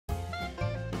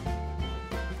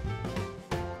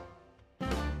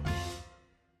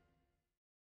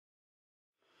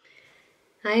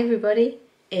Hi everybody,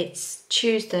 it's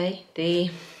Tuesday the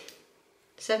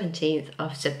 17th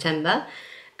of September.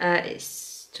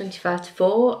 It's 25 to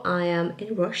 4. I am in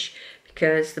a rush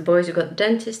because the boys have got the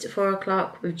dentist at 4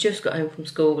 o'clock. We've just got home from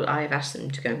school. I've asked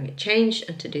them to go and get changed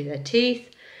and to do their teeth.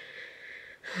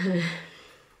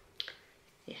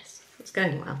 Yes, it's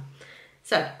going well.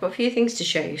 So, I've got a few things to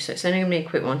show you, so it's only going to be a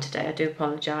quick one today. I do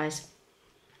apologise.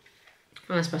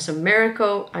 Unless by some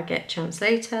miracle I get a chance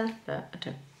later, but I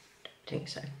don't think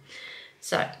so.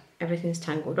 So everything's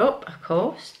tangled up, of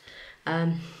course.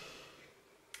 I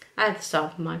had the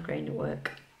start of a migraine at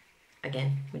work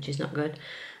again, which is not good.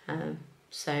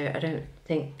 So I don't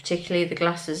think particularly the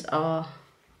glasses are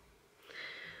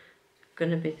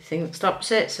going to be the thing that stops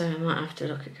it. So I might have to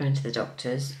look at going to the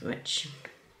doctors, which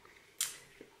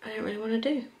I don't really want to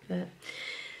do. But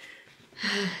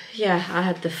yeah, I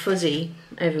had the fuzzy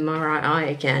over my right eye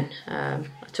again. I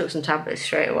took some tablets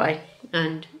straight away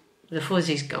and the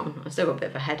fuzzy's gone. I've still got a bit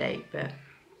of a headache, but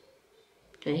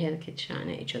can you hear the kids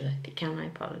shouting at each other? If you can, I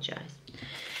apologise.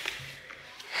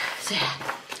 So yeah,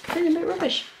 feeling a bit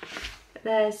rubbish. But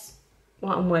there's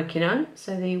what I'm working on.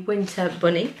 So the winter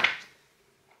bunny.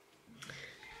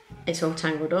 It's all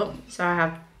tangled up. So I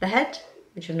have the head,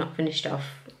 which I've not finished off.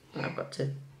 I've got to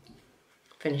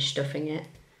finish stuffing it.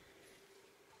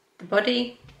 The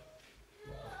body,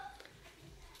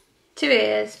 2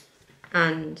 ears,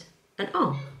 and an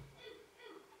arm.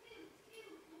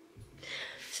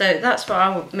 So that's what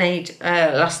I made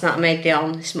last night. I made the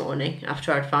arm this morning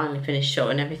after I'd finally finished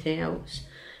sorting everything else.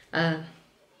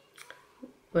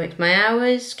 Worked my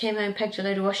hours, came home, pegged a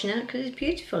load of washing out because it's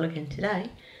beautiful again today.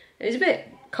 It was a bit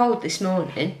cold this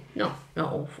morning, not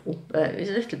awful, but it was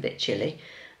a little bit chilly.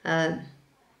 But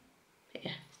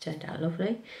yeah, it turned out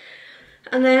lovely.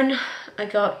 And then I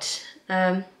got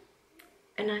a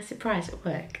nice surprise at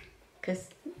work because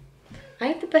I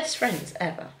have the best friends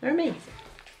ever. They're amazing.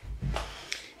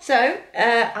 So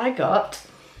I got,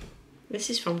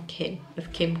 this is from Kim,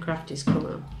 of Kim Crafty's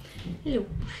Corner. Hello,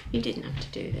 you didn't have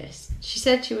to do this. She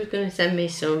said she was going to send me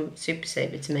some Super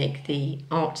Saver to make the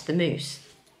Art the Moose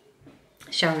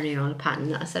Sharon Ojala pattern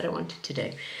that I said I wanted to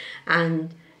do.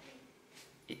 And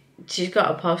she's got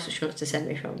a parcel she wants to send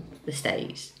me from the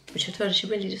States, which I told her she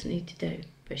really doesn't need to do.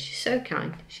 But she's so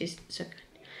kind, she's so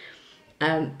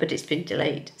kind. But it's been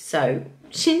delayed, so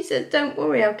she said, "Don't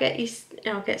worry, I'll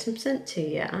get some sent to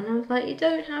you." And I was like, "You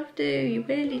don't have to. You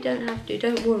really don't have to.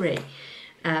 Don't worry."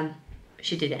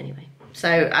 She did it anyway.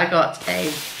 So I got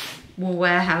a Wool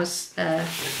Warehouse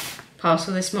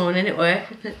parcel this morning at work.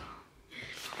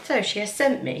 So she has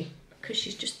sent me, because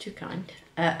she's just too kind,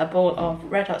 a ball of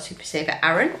Red Hot Super Saver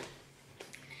Aran,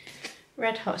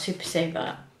 Red Hot Super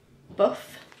Saver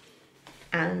Buff,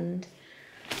 and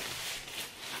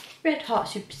Red Hot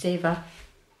Super Saver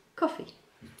Coffee.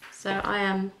 So I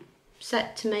am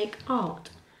set to make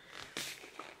art.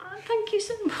 Thank you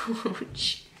so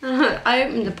much. I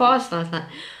opened the parcel and I was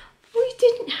like, oh, you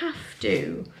didn't have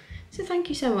to. So thank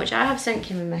you so much. I have sent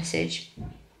Kim a message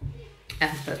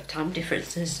for time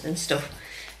differences and stuff.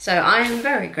 So I am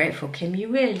very grateful, Kim. You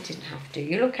really didn't have to.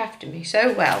 You look after me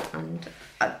so well. And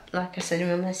like I said in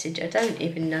my message, I don't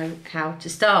even know how to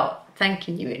start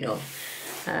thanking you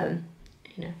enough.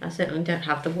 You know, I certainly don't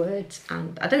have the words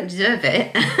and I don't deserve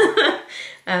it.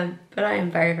 But I am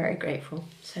very, very grateful.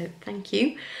 So thank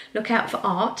you. Look out for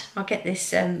art. I'll get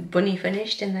this bunny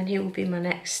finished and then he will be my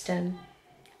next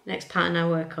pattern I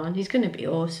work on. He's going to be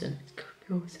awesome. It's going to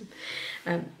be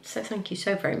awesome. So thank you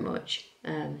so very much.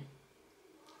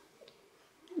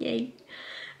 Yay.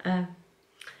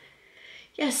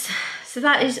 Yes, so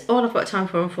that is all I've got time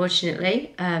for,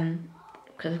 unfortunately,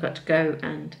 because I've got to go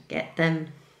and get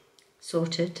them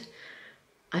sorted.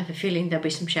 I have a feeling there'll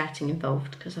be some shouting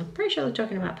involved because I'm pretty sure they're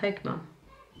talking about Pokemon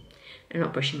and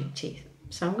not brushing their teeth.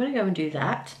 So I'm going to go and do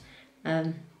that.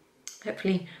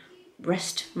 Hopefully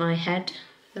rest my head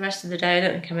for the rest of the day. I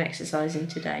don't think I'm exercising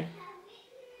today.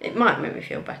 It might make me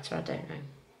feel better, I don't know.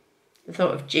 The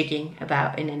thought of jigging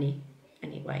about in any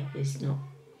way is not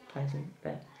pleasant.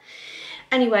 But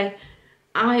anyway,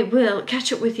 I will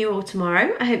catch up with you all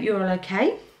tomorrow. I hope you're all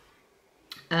okay.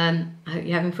 I hope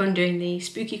you're having fun doing the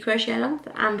spooky crochet along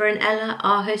that Amber and Ella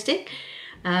are hosting.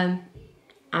 I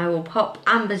will pop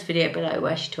Amber's video below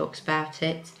where she talks about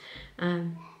it.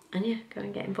 And yeah, go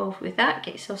and get involved with that.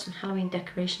 Get yourself some Halloween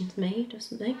decorations made or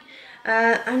something.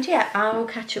 And yeah, I will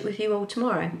catch up with you all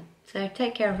tomorrow. So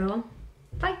take care everyone.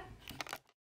 Bye.